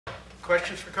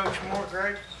questions for Coach Moore,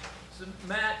 Greg? So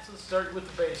Matt, let's start with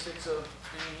the basics of,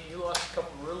 you lost a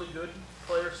couple really good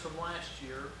players from last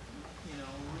year. You know,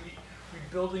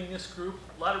 rebuilding this group,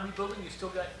 a lot of rebuilding. You still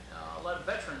got a lot of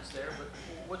veterans there, but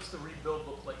what's the rebuild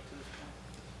look like to this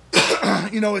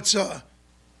point?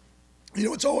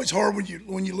 It's always hard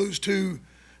when you lose two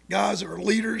guys that are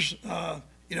leaders.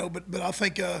 But I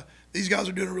think these guys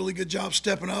are doing a really good job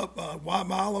stepping up. White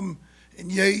Milam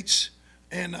and Yates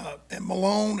and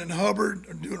Malone and Hubbard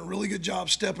are doing a really good job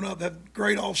stepping up. They have a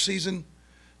great off season.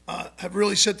 Have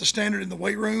really set the standard in the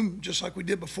weight room, just like we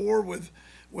did before with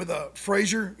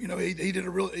Frazier. You know, he did a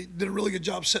really good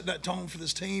job setting that tone for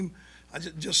this team. I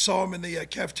just saw him in the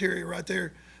cafeteria right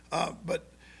there. But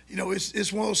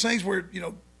it's one of those things where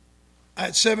I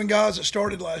had 7 guys that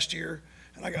started last year,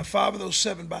 and I got 5 of those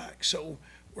 7 back. So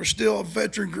we're still a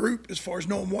veteran group as far as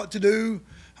knowing what to do.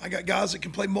 I got guys that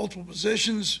can play multiple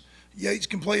positions. Yates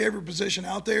can play every position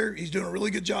out there. He's doing a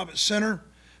really good job at center.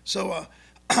 So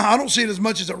I don't see it as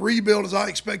much as a rebuild as I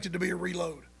expect it to be a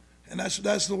reload. And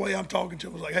that's the way I'm talking to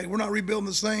him. It's like, hey, we're not rebuilding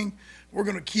this thing. We're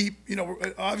going to keep,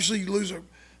 obviously you lose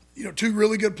 2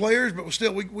 really good players, but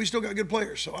we still got good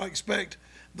players. So I expect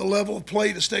the level of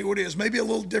play to stay where it is. Maybe a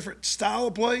little different style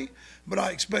of play, but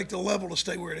I expect the level to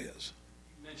stay where it is.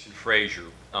 You mentioned Frazier.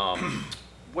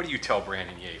 What do you tell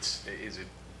Brandon Yates? Is it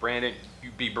Brandon?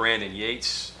 You be Brandon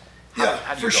Yates?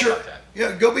 How do you go about that?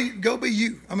 Yeah, go be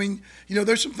you. I mean,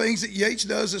 there's some things that Yates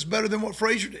does that's better than what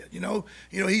Frazier did.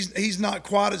 He's not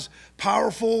quite as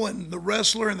powerful and the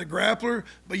wrestler and the grappler,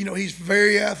 but he's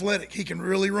very athletic. He can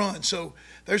really run. So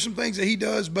there's some things that he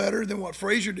does better than what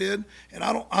Frazier did. And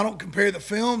I don't compare the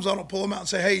films. I don't pull them out and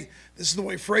say, hey, this is the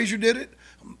way Frazier did it.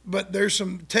 But there's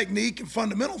some technique and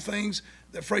fundamental things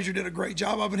that Frazier did a great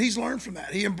job of, and he's learned from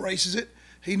that. He embraces it.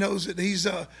 He knows that he's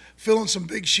filling some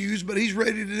big shoes, but he's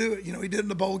ready to do it. He did in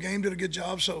the bowl game, did a good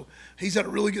job, so he's had a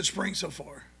really good spring so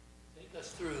far. Take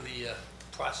us through the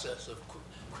process of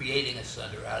creating a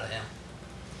center out of him.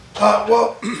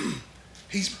 Well,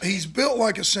 he's built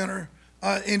like a center,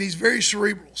 and he's very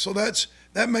cerebral, so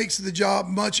that makes the job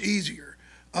much easier.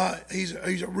 He's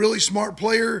a really smart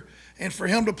player, and for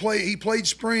him to play, he played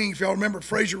spring. If y'all remember,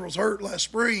 Frazier was hurt last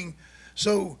spring,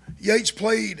 so Yates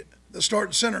played the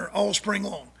starting center all spring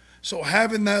long. So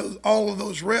having all of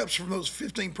those reps from those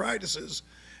 15 practices,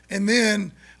 and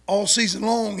then all season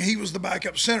long he was the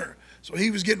backup center. So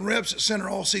he was getting reps at center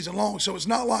all season long. So it's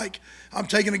not like I'm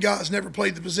taking a guy that's never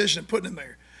played the position and putting him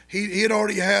there. He had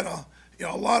already had a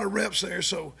lot of reps there.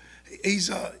 So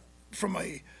he's from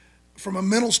a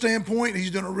mental standpoint,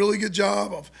 he's doing a really good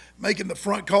job of making the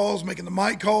front calls, making the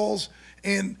mic calls,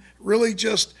 and really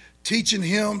just teaching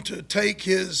him to take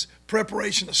his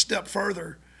preparation a step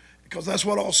further, because that's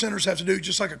what all centers have to do,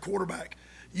 just like a quarterback.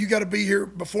 You got to be here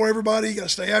before everybody. You got to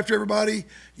stay after everybody.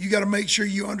 You got to make sure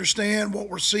you understand what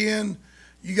we're seeing.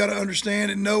 You got to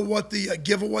understand and know what the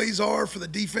giveaways are for the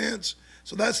defense.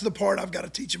 So that's the part I've got to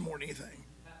teach him more than anything.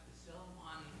 You have to sell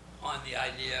him on the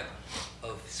idea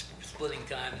of splitting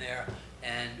time there,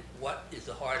 and what is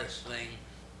the hardest thing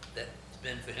that's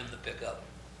been for him to pick up?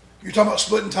 You're talking about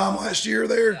splitting time last year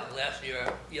there? Yeah, last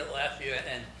year,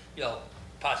 and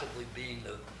possibly being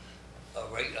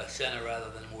a center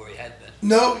rather than where he had been.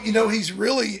 No, he's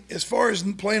really, as far as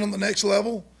playing on the next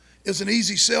level, it's an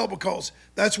easy sell because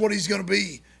that's what he's going to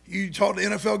be. You talk to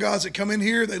NFL guys that come in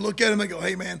here, they look at him, they go,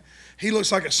 hey, man, he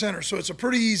looks like a center. So it's a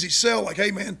pretty easy sell, like, hey,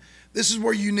 man, this is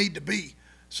where you need to be.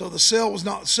 So the sell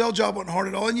job wasn't hard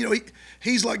at all. And,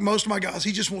 he's like most of my guys.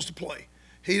 He just wants to play.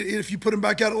 If you put him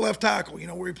back out at left tackle,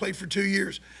 where he played for 2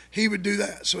 years, he would do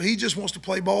that. So he just wants to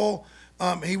play ball.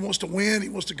 He wants to win. He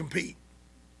wants to compete.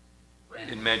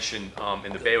 Brandon mentioned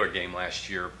in the Baylor game last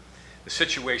year, the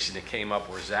situation that came up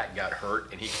where Zach got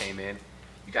hurt and he came in.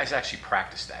 You guys actually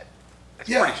practiced that. That's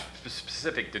pretty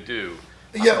specific to do.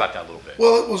 Talk about that a little bit.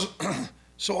 Well, it was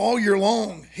so all year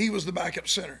long he was the backup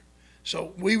center.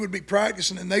 So we would be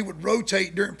practicing, and they would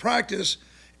rotate during practice.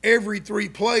 Every 3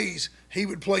 plays, he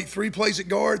would play 3 plays at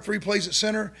guard, 3 plays at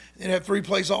center, and have 3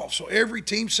 plays off. So every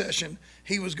team session,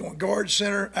 he was going guard,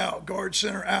 center, out, guard,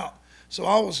 center, out. So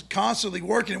I was constantly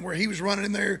working where he was running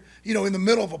in there, in the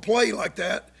middle of a play like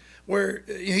that, where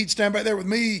he'd stand back there with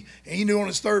me, and he knew on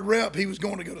his 3rd rep he was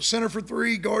going to go to center for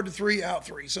 3, guard to 3, out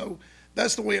 3. So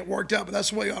that's the way it worked out, but that's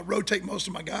the way I rotate most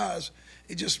of my guys.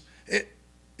 It just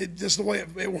the way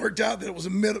it worked out that it was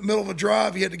the middle of a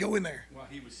drive, he had to go in there. Well,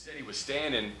 he was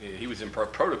standing, he was in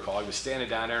protocol, he was standing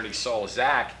down there and he saw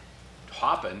Zach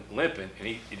hopping, limping, and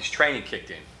his training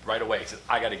kicked in right away. He said,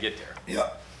 I got to get there. Yeah.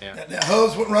 Now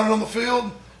Hubs went running on the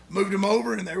field, moved him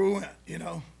over, and there we went,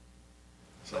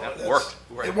 So That that's- worked.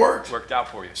 It worked. Worked out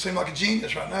for you. Seemed like a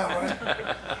genius right now,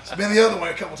 right? It's been the other way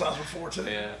a couple times before too.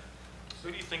 Yeah.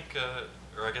 Who do you think,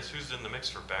 or I guess who's in the mix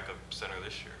for backup center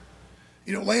this year?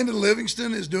 You know, Landon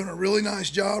Livingston is doing a really nice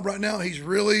job right now. He's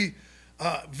really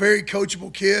very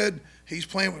coachable kid. He's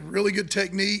playing with really good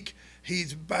technique.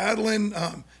 He's battling.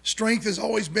 Strength has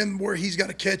always been where he's got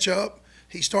to catch up.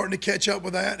 He's starting to catch up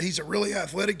with that. He's a really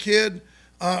athletic kid.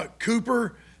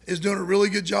 Cooper is doing a really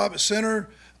good job at center.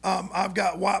 I've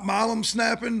got White Milam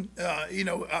snapping.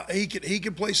 He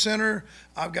could play center.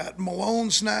 I've got Malone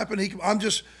snapping.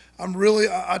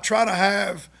 I try to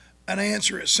have an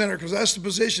answer at center because that's the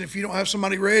position. If you don't have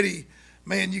somebody ready,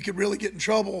 man, you could really get in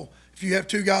trouble if you have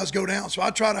two guys go down. So I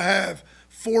try to have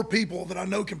 4 people that I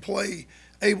know can play,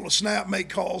 able to snap, make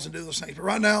calls, and do those things. But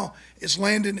right now, it's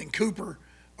Landon and Cooper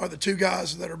are the 2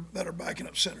 guys that are backing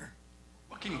up center.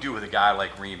 What can you do with a guy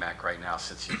like Remack right now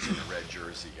since he's in the red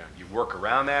jersey? You work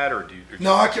around that, or do you?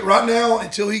 No, I can, right now,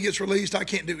 until he gets released, I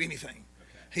can't do anything.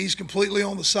 Okay. He's completely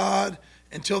on the side.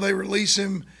 Until they release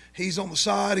him, he's on the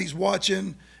side. He's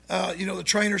watching. The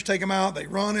trainers take him out. They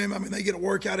run him. I mean, they get a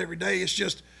workout every day. It's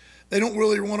just they don't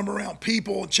really want him around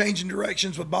people and changing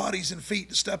directions with bodies and feet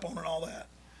to step on and all that.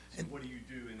 And what do you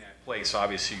do in that place?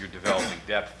 Obviously, you're developing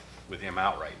depth with him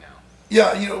out right now.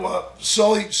 Yeah,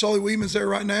 Sully Weedman's there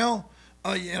right now,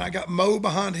 and I got Mo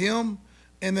behind him,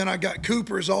 and then I got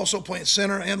Cooper is also playing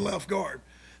center and left guard.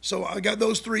 So I got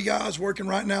those 3 guys working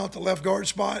right now at the left guard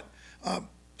spot.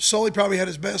 Sully probably had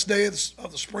his best day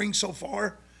of the spring so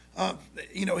far.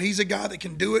 He's a guy that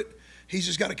can do it. He's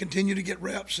just got to continue to get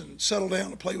reps and settle down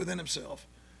and play within himself.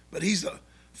 But he's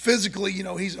physically,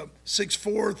 he's a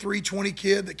 6'4", 320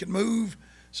 kid that can move.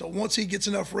 So once he gets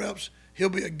enough reps, he'll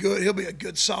be a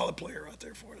good solid player right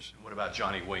there for us. And what about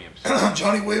Johnny Williams?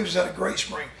 Johnny Williams had a great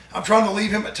spring. I'm trying to leave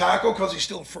him at tackle because he's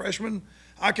still a freshman.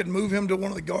 I could move him to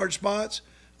one of the guard spots,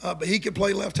 but he could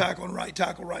play left tackle and right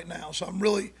tackle right now. So I'm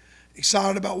really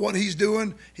excited about what he's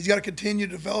doing. He's got to continue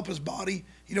to develop his body.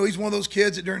 He's one of those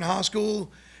kids that during high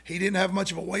school, he didn't have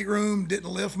much of a weight room, didn't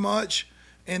lift much,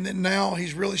 and then now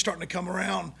he's really starting to come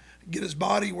around, get his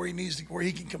body where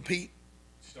he can compete.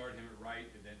 Start him at right,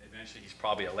 and then eventually he's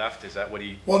probably at left. Is that what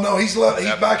he? Well, no, he's left. He's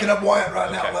backing up Wyatt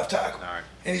right now, Okay. left tackle, All right.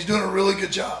 and he's doing a really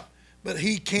good job. But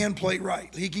he can play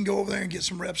right. He can go over there and get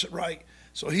some reps at right.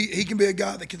 So he can be a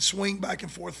guy that can swing back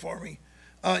and forth for me.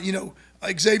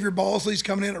 Xavier Balsley's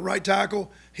coming in at right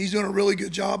tackle. He's doing a really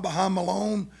good job behind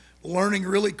Malone, learning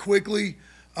really quickly.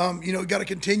 Got to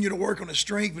continue to work on his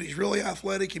strength, but he's really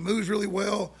athletic. He moves really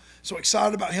well. So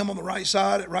excited about him on the right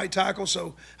side at right tackle.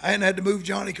 So I hadn't had to move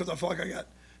Johnny because I feel like I got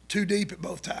too deep at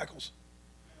both tackles.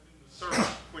 Sir,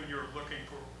 when you're looking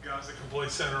for guys that can play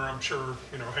center, I'm sure,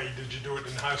 hey, did you do it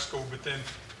in high school? But then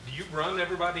do you run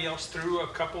everybody else through a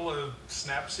couple of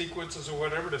snap sequences or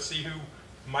whatever to see who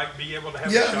might be able to have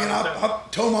a shot at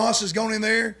that? Tomas has gone in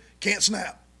there, can't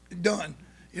snap, done.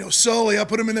 Sully, I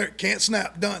put him in there, can't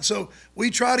snap, done. So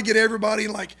we try to get everybody,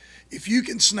 like, if you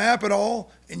can snap at all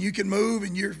and you can move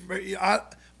and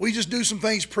we just do some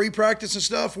things pre-practice and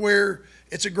stuff where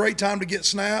it's a great time to get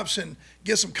snaps and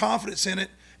get some confidence in it.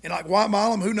 And like White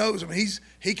Milam, who knows? I mean,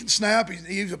 he can snap.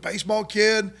 He's a baseball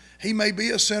kid. He may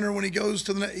be a center when he goes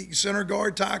to the center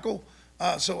guard tackle.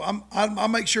 So I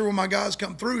make sure when my guys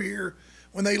come through here,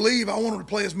 when they leave, I want them to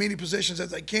play as many positions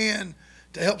as they can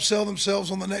to help sell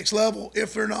themselves on the next level.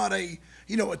 If they're not a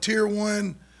tier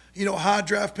 1, high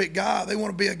draft pick guy, they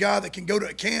want to be a guy that can go to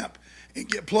a camp and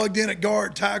get plugged in at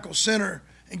guard, tackle, center,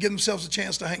 and give themselves a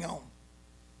chance to hang on.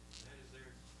 Is there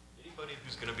anybody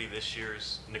who's going to be this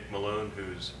year's Nick Malone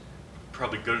who's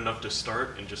probably good enough to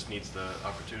start and just needs the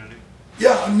opportunity?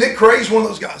 Yeah, Nick Cray's one of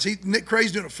those guys. Nick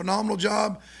Cray's doing a phenomenal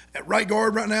job at right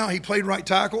guard right now. He played right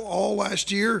tackle all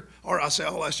last year,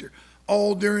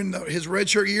 all during his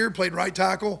redshirt year, played right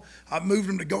tackle. I moved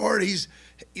him to guard.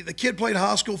 The kid played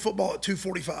high school football at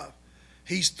 245.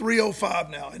 He's 305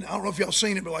 now, and I don't know if y'all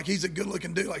seen him, but he's a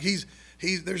good-looking dude.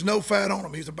 There's no fat on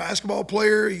him. He's a basketball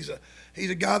player. He's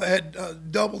a guy that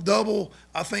had double-double,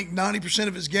 I think 90%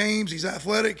 of his games. He's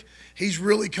athletic. He's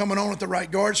really coming on at the right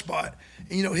guard spot.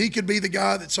 And, he could be the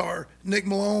guy that's our Nick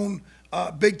Malone,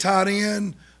 big tight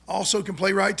end, also can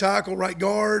play right tackle, right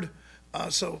guard. I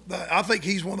think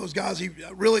he's one of those guys. He's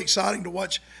really exciting to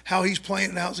watch how he's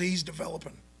playing and how he's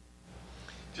developing.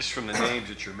 Just from the names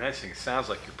that you're mentioning, it sounds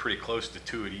like you're pretty close to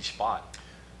 2 at each spot.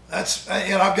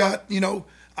 And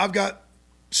I've got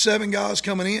 7 guys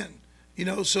coming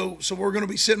in, so we're going to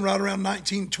be sitting right around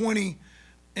 19, 20.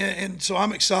 And so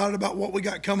I'm excited about what we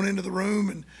got coming into the room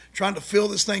and trying to fill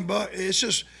this thing. But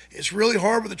it's really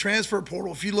hard with the transfer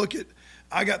portal. If you look at,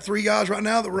 I got 3 guys right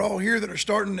now that were all here that are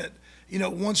starting at,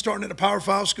 one starting at a Power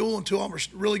 5 school and two of them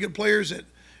are really good players at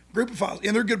Group of 5,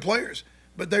 and they're good players,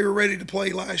 but they were ready to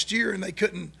play last year and they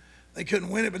couldn't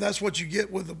win it. But that's what you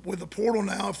get with the portal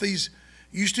now. If these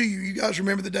used to, you guys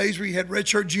remember the days where you had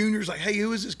redshirt juniors, like, hey,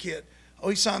 who is this kid? Oh,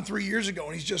 he signed 3 years ago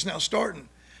and he's just now starting.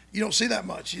 You don't see that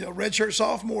much. Redshirt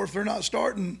sophomore, if they're not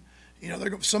starting,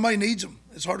 somebody needs them.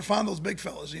 It's hard to find those big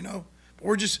fellas, But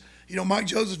we're just, Mike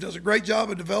Joseph does a great job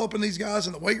of developing these guys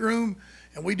in the weight room,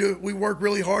 and we work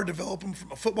really hard to develop them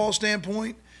from a football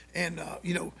standpoint. And,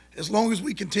 as long as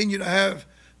we continue to have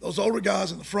those older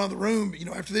guys in the front of the room,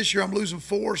 after this year I'm losing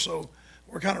 4, so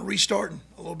we're kind of restarting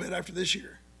a little bit after this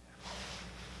year.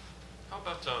 How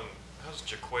about how's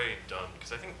Jaquay done?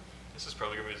 Because I think this is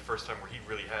probably going to be the first time where he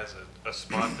really has a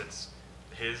spot that's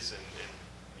his and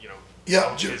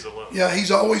his alone. Yeah,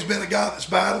 he's always been a guy that's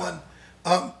battling.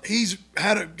 He's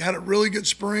had a really good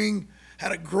spring,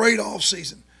 had a great off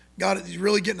season. He's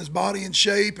really getting his body in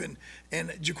shape, and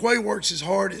Jaquay works as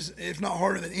hard as, if not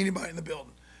harder than anybody in the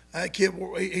building. That kid,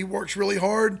 he works really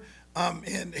hard,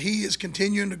 and he is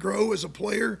continuing to grow as a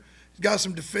player. He's got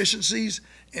some deficiencies,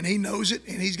 and he knows it,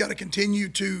 and he's got to continue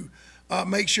to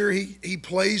make sure he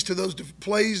plays to those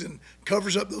plays and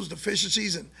covers up those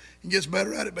deficiencies and gets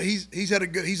better at it. But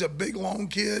he's a big, long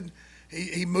kid.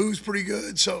 He moves pretty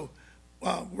good, so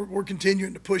we're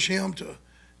continuing to push him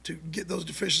to get those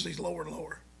deficiencies lower and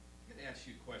lower. I'm going to ask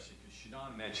you a question because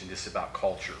Shadon mentioned this about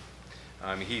culture.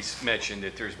 He's mentioned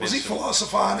that there's been Was he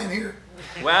philosophizing in here?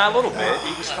 Well, a little bit.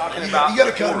 He was talking about you got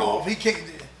to the cut him portal. off. He can't.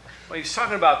 Well, he was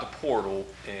talking about the portal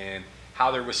and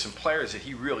how there was some players that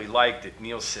he really liked that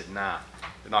Neil said, nah,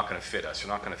 they're not going to fit us. They're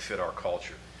not going to fit our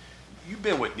culture. You've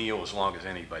been with Neil as long as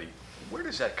anybody. Where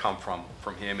does that come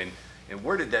from him, and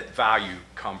where did that value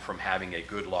come from having a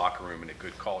good locker room and a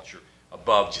good culture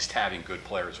above just having good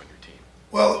players on your team?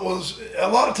 Well, it was a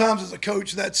lot of times as a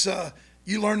coach, that's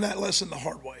you learn that lesson the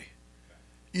hard way.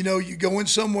 You go in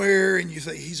somewhere and you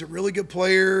think he's a really good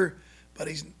player, but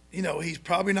he's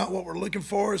probably not what we're looking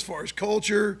for as far as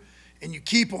culture, and you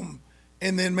keep him,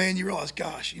 and then, man, you realize,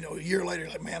 gosh, a year later,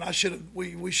 like, man,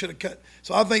 we should have cut.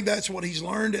 So I think that's what he's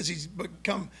learned as he's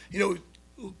becoming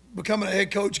a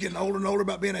head coach, getting older and older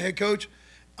about being a head coach.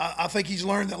 I think he's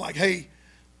learned that, like, hey,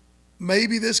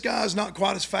 maybe this guy's not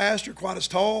quite as fast or quite as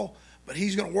tall, but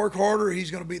he's going to work harder.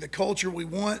 He's going to be the culture we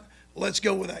want. Let's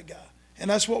go with that guy. And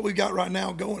that's what we've got right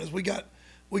now going. Is we got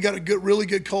a really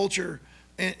good culture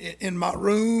in my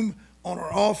room, on our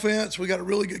offense. We got a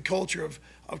really good culture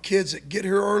of kids that get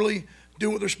here early, do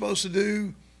what they're supposed to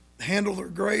do, handle their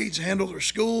grades, handle their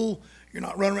school. You're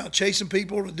not running around chasing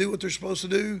people to do what they're supposed to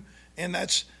do. And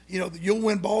that's, you'll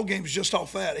win ball games just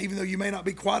off that, even though you may not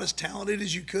be quite as talented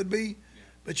as you could be.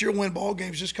 But you'll win ball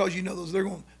games just because they're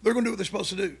going to do what they're supposed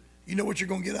to do. You know what you're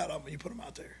going to get out of them when you put them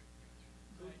out there.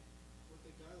 With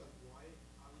a guy like Wyatt,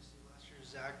 obviously last year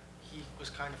Zach, he was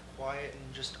kind of quiet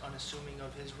and just unassuming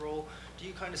of his role. Do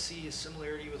you kind of see a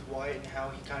similarity with Wyatt and how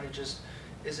he kind of just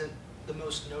isn't the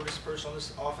most noticed person on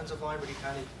this offensive line, but he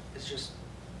kind of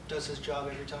does his job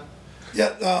every time?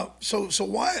 Yeah, so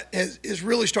Wyatt is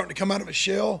really starting to come out of his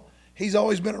shell. He's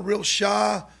always been a real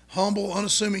shy, humble,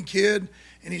 unassuming kid,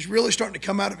 and he's really starting to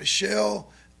come out of his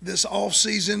shell this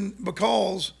offseason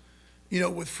because,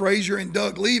 with Frazier and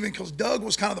Doug leaving, because Doug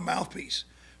was kind of the mouthpiece.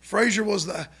 Frazier was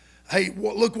the, hey,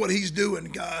 look what he's doing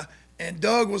guy, and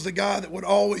Doug was the guy that would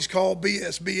always call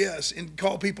BS, and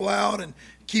call people out and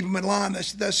keep them in line.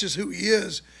 That's just who he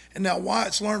is. And now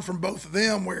Wyatt's learned from both of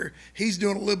them, where he's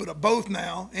doing a little bit of both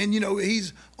now. And,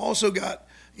 he's also got,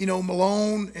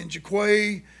 Malone and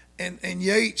Jaquay and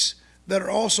Yates that are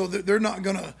also, they're not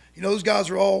going to, those guys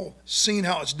are all seeing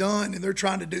how it's done, and they're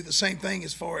trying to do the same thing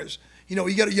as far as, you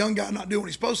got a young guy not doing what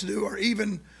he's supposed to do, or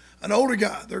even an older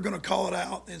guy, they're going to call it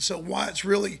out. And so Wyatt's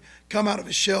really come out of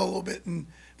his shell a little bit, and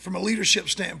from a leadership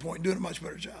standpoint, doing a much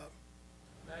better job.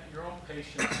 Matt, your own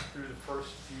patience through the first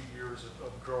few years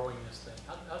of growing this thing,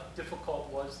 how difficult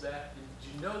was that? And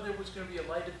did you know there was going to be a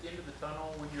light at the end of the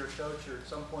tunnel when you're a coach, or at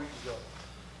some point you go,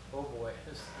 oh boy,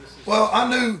 this is... Well, I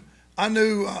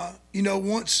knew,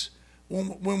 once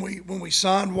when we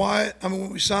signed Wyatt, when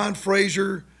we signed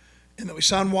Frazier, and then we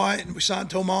signed Wyatt and we signed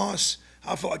Tomas,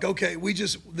 I felt like, okay,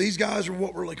 these guys are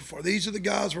what we're looking for. These are the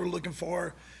guys we're looking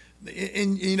for.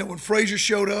 And when Frazier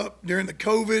showed up during the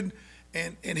COVID,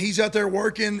 and he's out there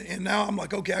working, and now I'm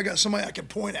like, okay, I got somebody I can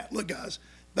point at. Look, guys,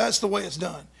 that's the way it's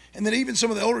done. And then even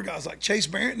some of the older guys like Chase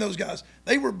Barrett and those guys,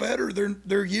 they were better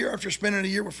their year after spending a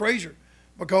year with Frazier,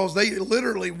 because they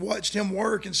literally watched him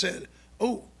work and said,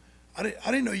 oh, I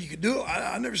didn't know you could do it.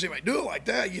 I never seen anybody do it like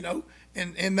that,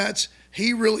 And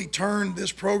he really turned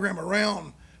this program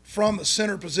around from the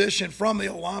center position, from the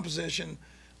O-line position,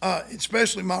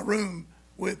 especially my room,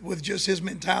 with just his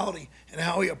mentality and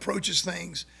how he approaches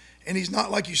things. And he's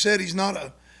not, like you said, he's not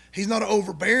an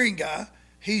overbearing guy.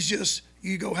 He's just,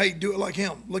 you go, hey, do it like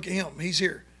him. Look at him. He's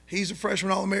here. He's a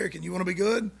freshman All-American. You want to be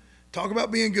good? Talk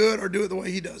about being good, or do it the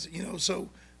way he does it. So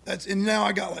that's, and now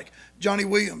I got like Johnny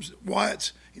Williams,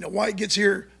 Wyatt's. Wyatt gets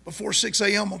here before 6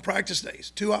 a.m. on practice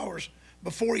days, 2 hours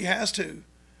before he has to,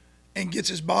 and gets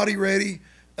his body ready.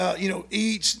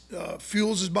 Eats,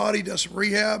 fuels his body, does some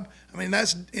rehab. I mean,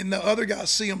 and the other guys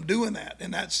see him doing that,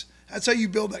 and that's how you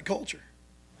build that culture.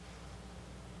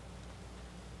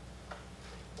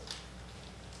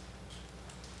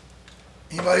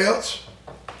 Anybody else?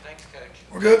 Thanks, Coach.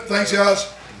 We're good. Thanks,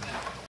 guys.